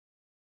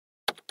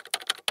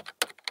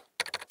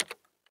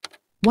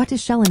What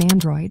is shell in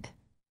Android?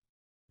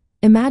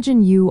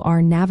 Imagine you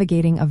are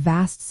navigating a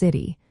vast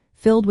city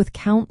filled with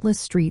countless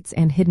streets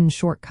and hidden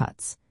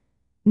shortcuts.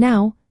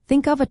 Now,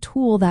 think of a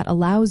tool that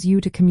allows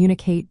you to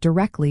communicate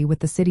directly with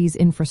the city's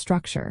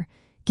infrastructure,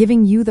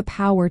 giving you the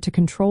power to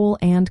control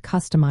and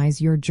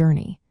customize your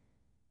journey.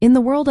 In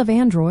the world of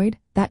Android,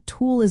 that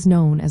tool is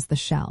known as the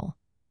shell.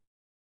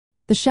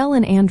 The shell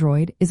in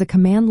Android is a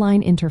command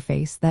line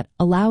interface that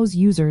allows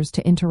users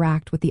to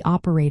interact with the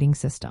operating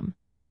system.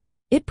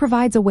 It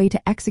provides a way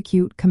to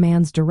execute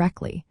commands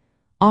directly,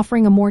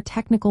 offering a more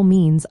technical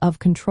means of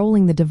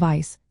controlling the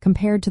device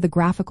compared to the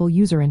graphical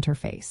user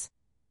interface.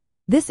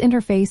 This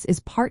interface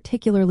is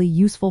particularly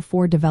useful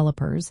for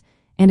developers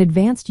and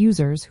advanced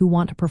users who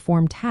want to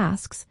perform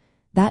tasks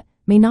that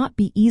may not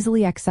be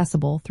easily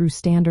accessible through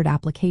standard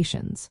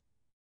applications.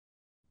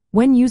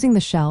 When using the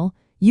shell,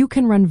 you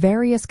can run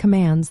various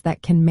commands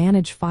that can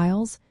manage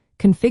files,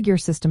 configure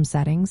system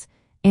settings,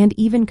 and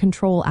even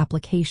control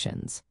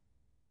applications.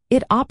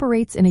 It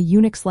operates in a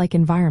Unix-like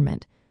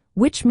environment,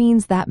 which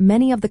means that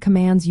many of the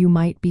commands you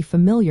might be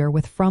familiar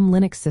with from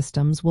Linux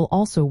systems will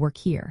also work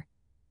here.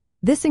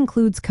 This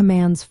includes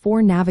commands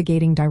for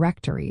navigating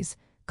directories,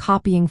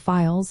 copying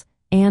files,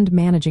 and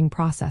managing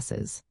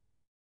processes.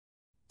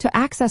 To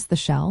access the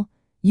shell,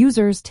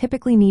 users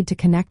typically need to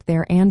connect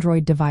their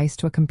Android device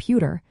to a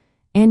computer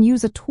and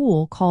use a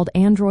tool called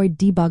Android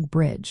Debug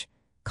Bridge,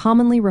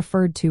 commonly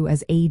referred to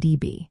as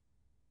ADB.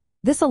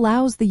 This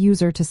allows the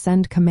user to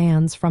send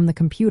commands from the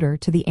computer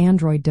to the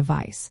Android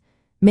device,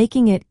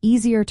 making it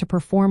easier to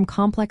perform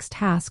complex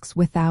tasks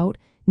without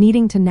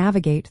needing to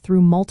navigate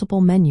through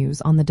multiple menus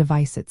on the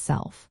device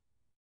itself.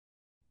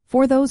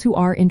 For those who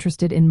are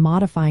interested in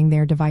modifying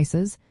their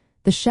devices,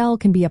 the shell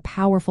can be a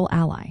powerful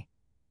ally.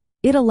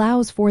 It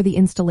allows for the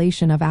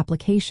installation of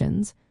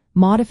applications,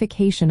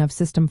 modification of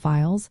system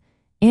files,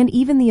 and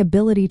even the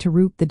ability to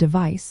root the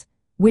device,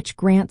 which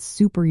grants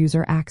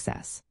superuser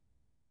access.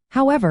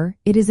 However,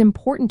 it is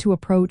important to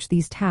approach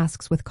these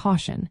tasks with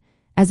caution,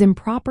 as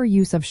improper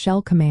use of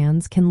shell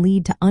commands can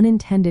lead to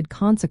unintended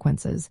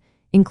consequences,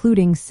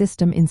 including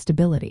system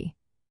instability.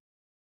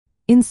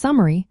 In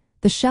summary,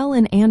 the shell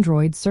in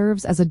Android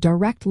serves as a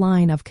direct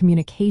line of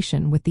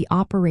communication with the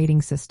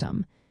operating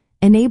system,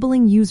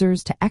 enabling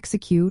users to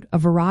execute a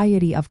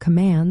variety of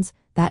commands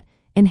that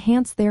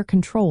enhance their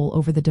control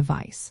over the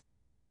device.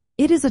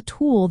 It is a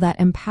tool that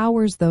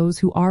empowers those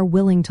who are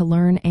willing to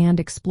learn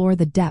and explore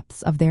the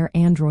depths of their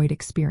Android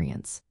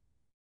experience.